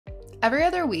Every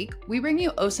other week, we bring you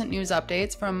OSINT news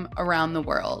updates from around the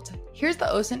world. Here's the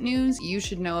OSINT news you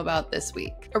should know about this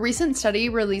week. A recent study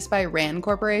released by RAND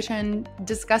Corporation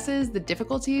discusses the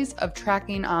difficulties of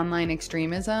tracking online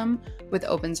extremism with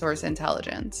open source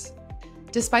intelligence.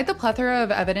 Despite the plethora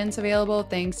of evidence available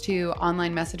thanks to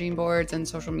online messaging boards and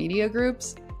social media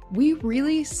groups, we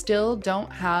really still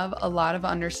don't have a lot of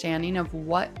understanding of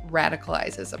what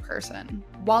radicalizes a person.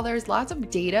 While there's lots of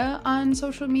data on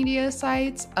social media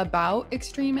sites about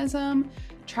extremism,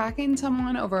 tracking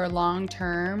someone over a long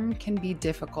term can be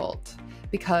difficult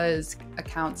because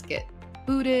accounts get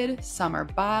booted, some are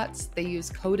bots, they use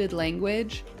coded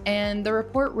language, and the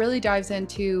report really dives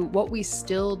into what we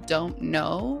still don't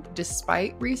know,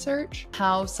 despite research,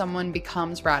 how someone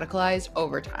becomes radicalized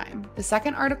over time. The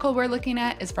second article we're looking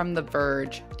at is from The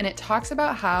Verge, and it talks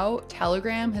about how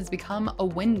Telegram has become a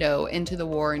window into the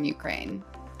war in Ukraine.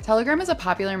 Telegram is a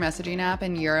popular messaging app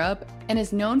in Europe and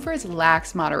is known for its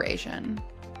lax moderation.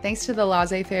 Thanks to the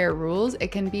laissez-faire rules,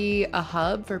 it can be a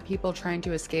hub for people trying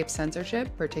to escape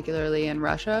censorship, particularly in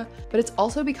Russia, but it's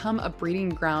also become a breeding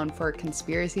ground for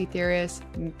conspiracy theorists,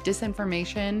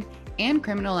 disinformation, and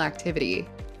criminal activity.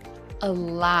 A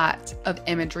lot of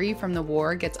imagery from the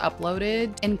war gets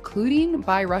uploaded, including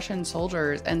by Russian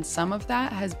soldiers, and some of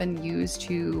that has been used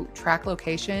to track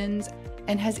locations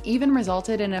and has even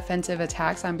resulted in offensive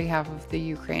attacks on behalf of the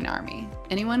Ukraine army.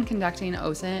 Anyone conducting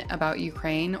OSINT about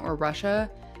Ukraine or Russia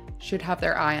should have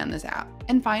their eye on this app.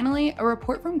 And finally, a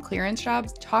report from Clearance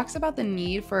Jobs talks about the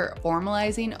need for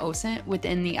formalizing OSINT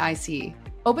within the IC.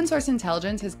 Open source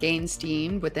intelligence has gained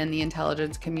steam within the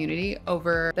intelligence community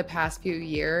over the past few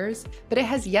years, but it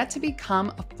has yet to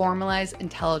become a formalized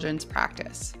intelligence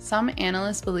practice. Some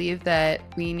analysts believe that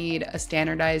we need a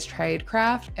standardized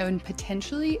tradecraft and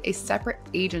potentially a separate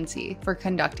agency for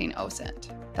conducting OSINT.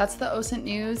 That's the OSINT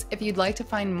news. If you'd like to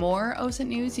find more OSINT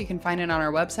news, you can find it on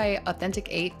our website,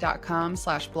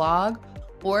 authentic8.com/blog,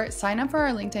 or sign up for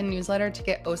our LinkedIn newsletter to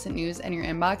get OSINT news in your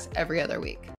inbox every other week.